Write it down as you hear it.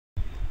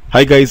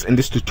Hi guys, in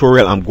this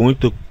tutorial I'm going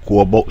to go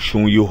about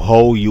showing you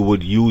how you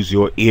would use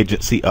your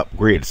agency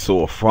upgrade.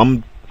 So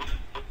from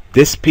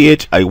this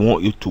page I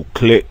want you to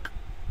click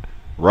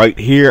right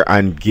here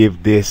and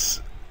give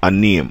this a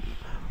name.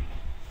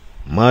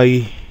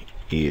 My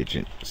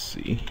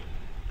agency.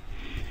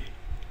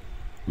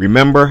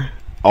 Remember,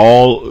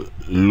 all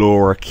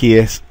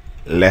lowercase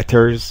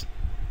letters,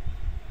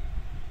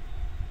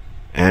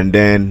 and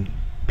then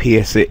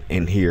paste it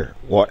in here,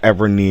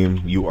 whatever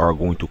name you are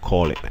going to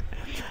call it.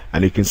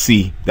 And you can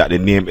see that the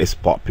name is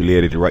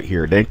populated right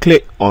here. Then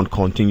click on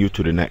continue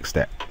to the next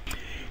step.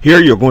 Here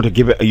you're going to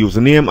give it a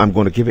username. I'm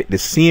going to give it the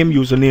same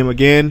username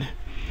again.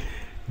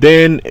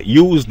 Then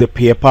use the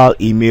PayPal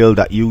email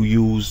that you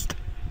used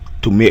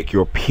to make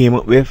your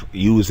payment with.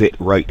 Use it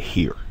right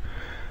here.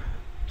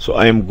 So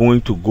I am going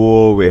to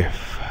go with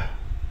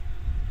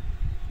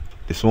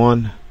this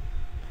one.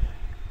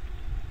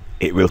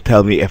 It will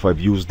tell me if I've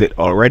used it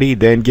already.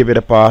 Then give it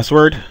a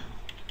password.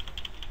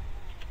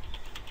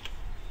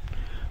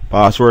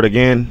 Password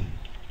again,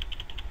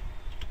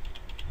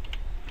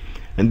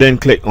 and then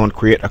click on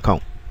create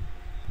account.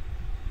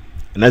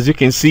 And as you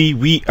can see,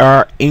 we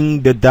are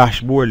in the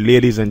dashboard,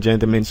 ladies and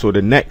gentlemen. So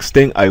the next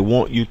thing I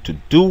want you to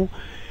do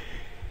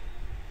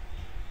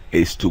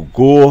is to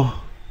go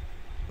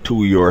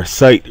to your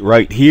site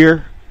right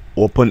here,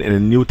 open in a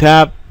new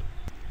tab,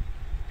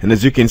 and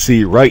as you can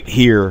see right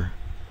here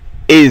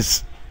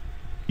is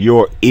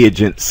your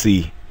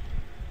agency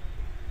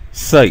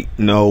site.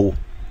 Now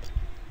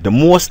the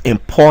most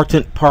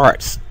important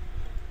parts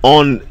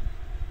on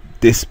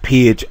this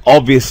page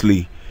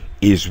obviously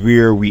is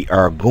where we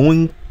are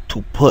going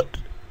to put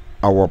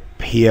our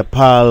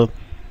PayPal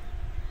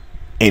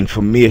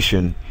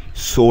information,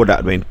 so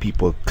that when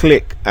people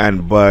click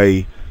and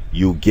buy,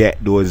 you get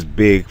those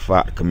big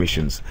fat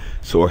commissions.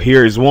 So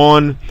here is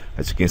one.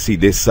 As you can see,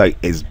 this site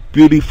is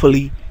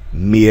beautifully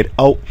made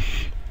out.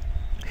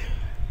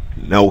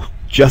 Now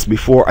just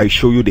before I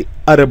show you the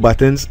other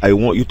buttons, I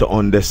want you to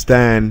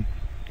understand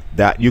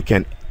that you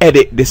can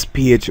edit this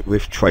page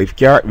with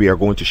ThriveCart. We are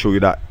going to show you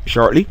that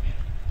shortly.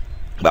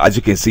 But as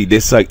you can see,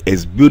 this site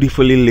is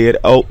beautifully laid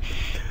out,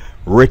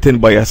 written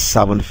by a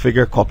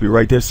 7-figure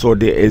copywriter. So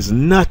there is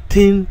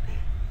nothing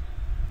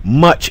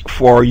much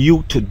for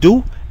you to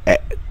do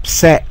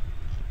except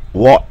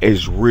what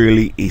is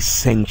really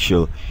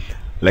essential.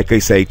 Like I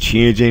said,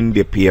 changing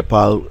the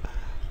PayPal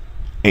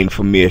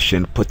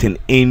information, putting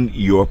in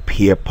your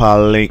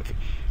PayPal link,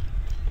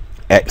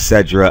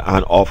 etc.,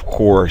 and of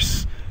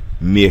course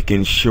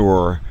making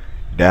sure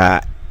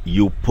that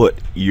you put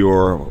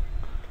your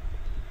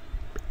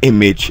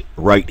image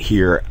right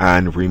here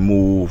and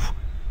remove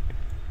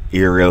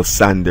Ariel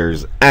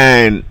Sanders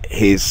and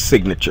his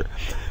signature.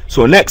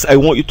 So next I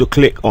want you to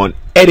click on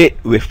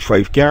edit with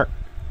ThriveCart,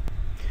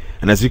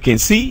 and as you can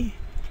see,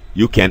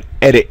 you can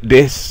edit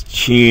this,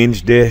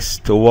 change this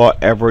to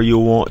whatever you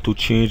want to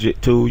change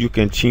it to. You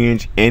can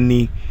change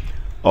any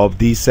of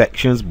these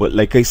sections, but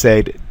like I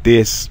said,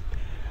 this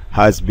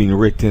has been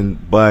written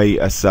by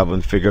a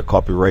 7-figure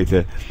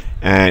copywriter,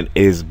 and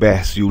is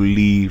best you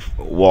leave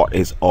what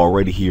is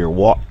already here,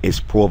 what is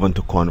proven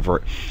to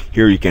convert.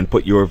 Here you can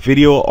put your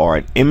video or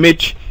an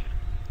image,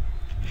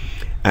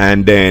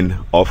 and then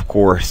of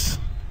course,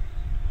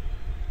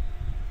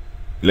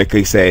 like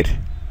I said,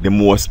 the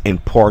most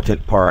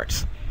important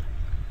parts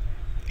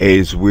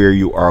is where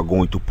you are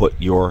going to put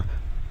your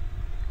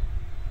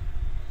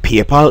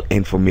PayPal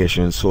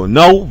information. So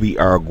now we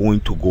are going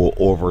to go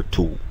over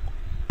to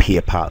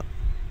PayPal.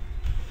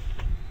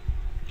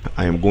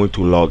 I am going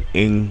to log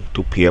in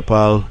to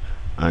PayPal.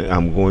 I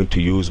am going to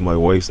use my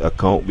wife's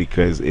account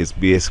because it's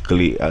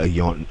basically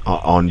an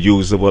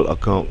unusable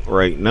account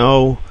right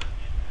now.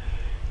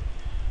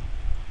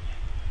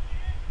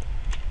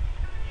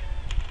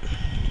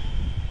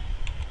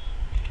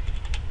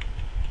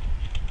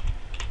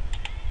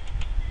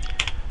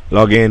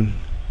 Log in.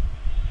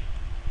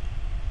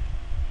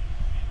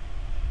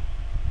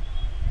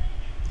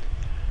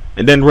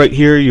 And then right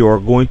here you are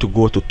going to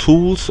go to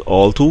tools,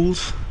 all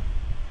tools,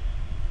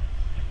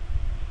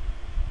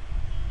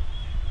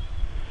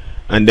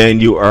 and then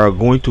you are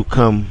going to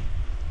come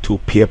to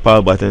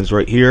PayPal buttons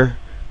right here.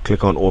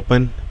 Click on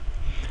open,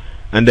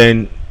 and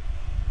then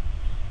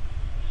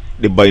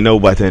the buy now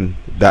button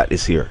that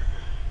is here.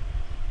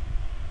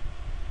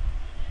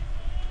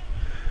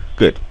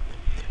 Good.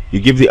 You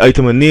give the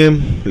item a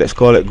name. Let's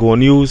call it Go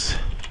News.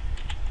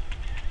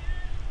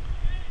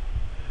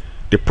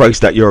 The price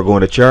that you're going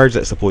to charge,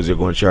 let's suppose you're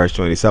going to charge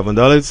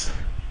 $27,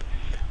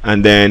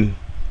 and then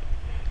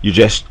you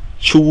just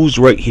choose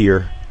right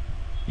here,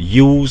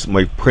 use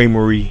my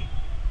primary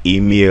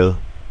email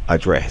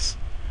address,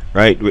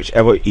 right?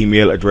 Whichever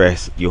email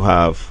address you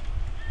have,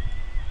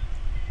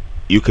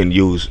 you can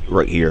use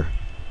right here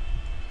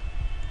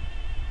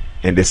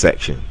in this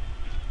section.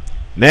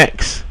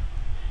 Next,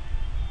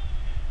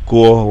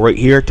 go right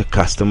here to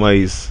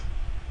customize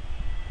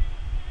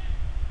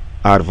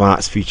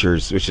advanced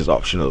features, which is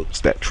optional,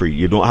 step 3.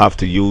 You don't have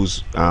to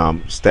use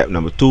step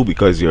number 2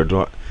 because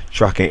you're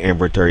tracking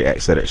inventory,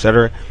 etc.,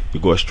 etc. You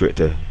go straight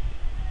to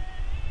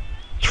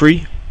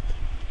 3,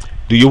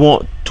 Do you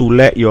want to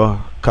let your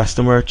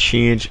customer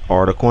change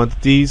order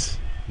quantities?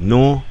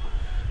 No.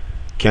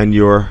 Can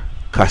your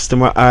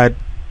customer add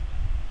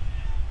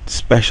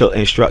special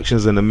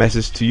instructions in the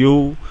message to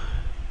you?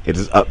 It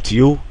is up to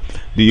you.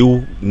 Do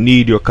you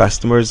need your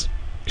customers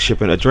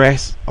shipping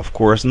address? Of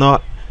course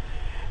not.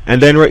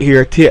 And then right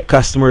here, take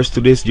customers to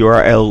this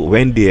URL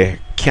when they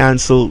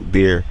cancel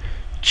their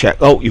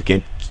checkout. You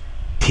can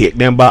take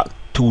them back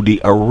to the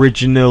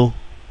original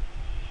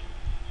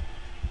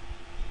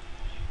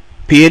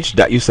page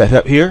that you set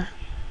up here,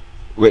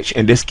 which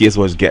in this case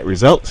was get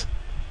results.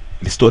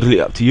 It's totally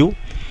up to you.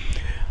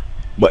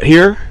 But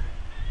here,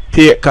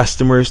 take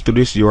customers to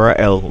this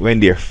URL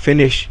when they're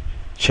finished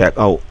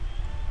checkout.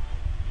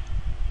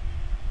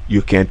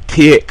 You can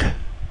take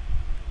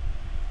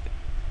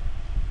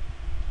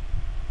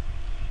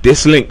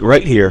this link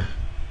right here,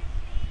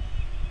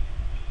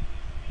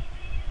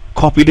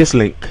 copy this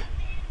link,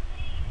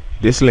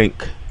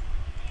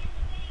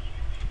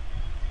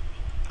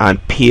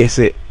 and paste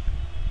it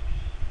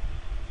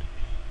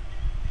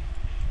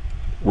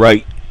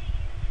right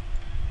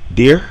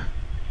there.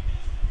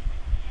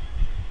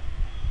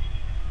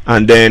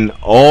 And then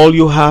all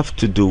you have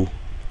to do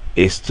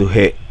is to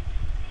hit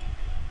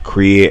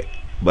create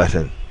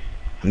button,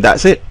 and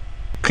that's it.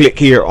 Click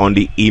here on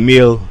the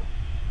email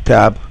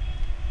tab,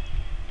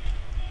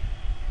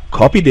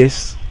 copy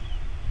this,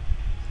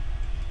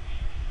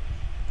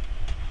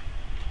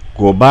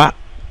 go back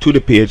to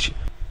the page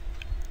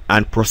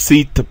and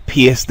proceed to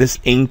paste this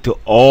into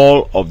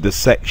all of the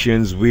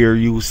sections where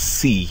you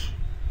see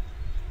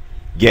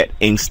get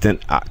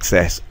instant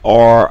access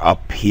or a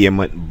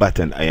payment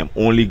button. I am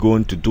only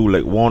going to do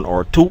like 1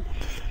 or 2,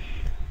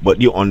 but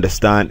you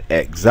understand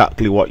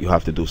exactly what you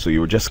have to do. So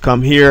you will just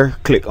come here,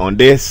 click on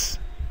this,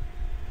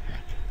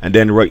 and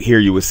then right here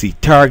you will see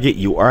target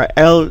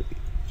URL.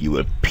 You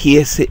will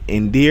paste it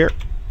in there,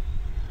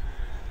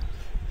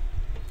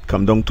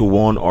 come down to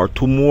 1 or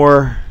 2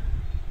 more,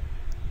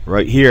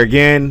 right here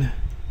again,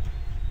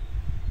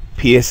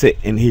 paste it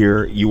in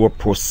here. You will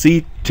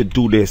proceed to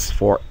do this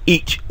for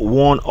each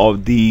one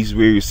of these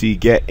where you see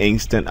get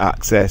instant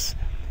access,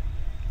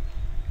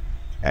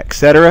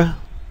 etc.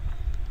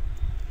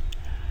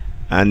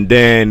 And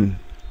then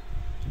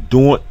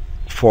don't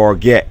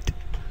forget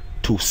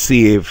to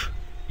save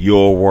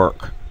your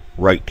work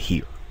right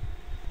here.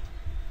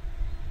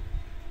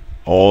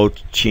 All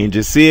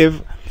changes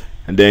save,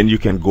 and then you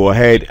can go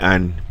ahead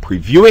and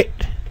preview it,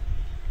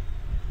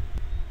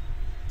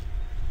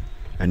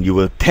 and you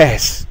will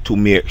test to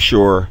make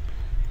sure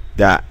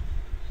that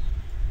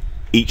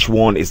each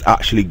one is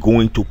actually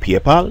going to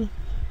PayPal,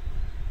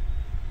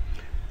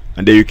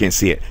 and there you can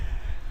see it.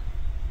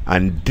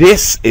 And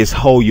this is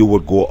how you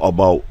would go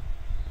about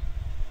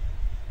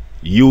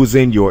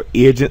using your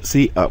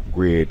agency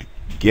upgrade,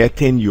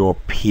 getting your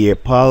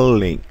PayPal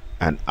link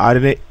and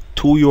adding it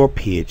to your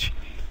page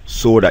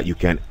so that you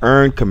can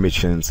earn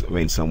commissions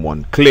when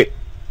someone click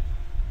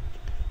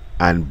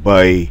and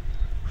buy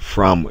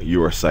from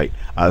your site.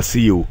 I'll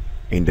see you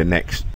in the next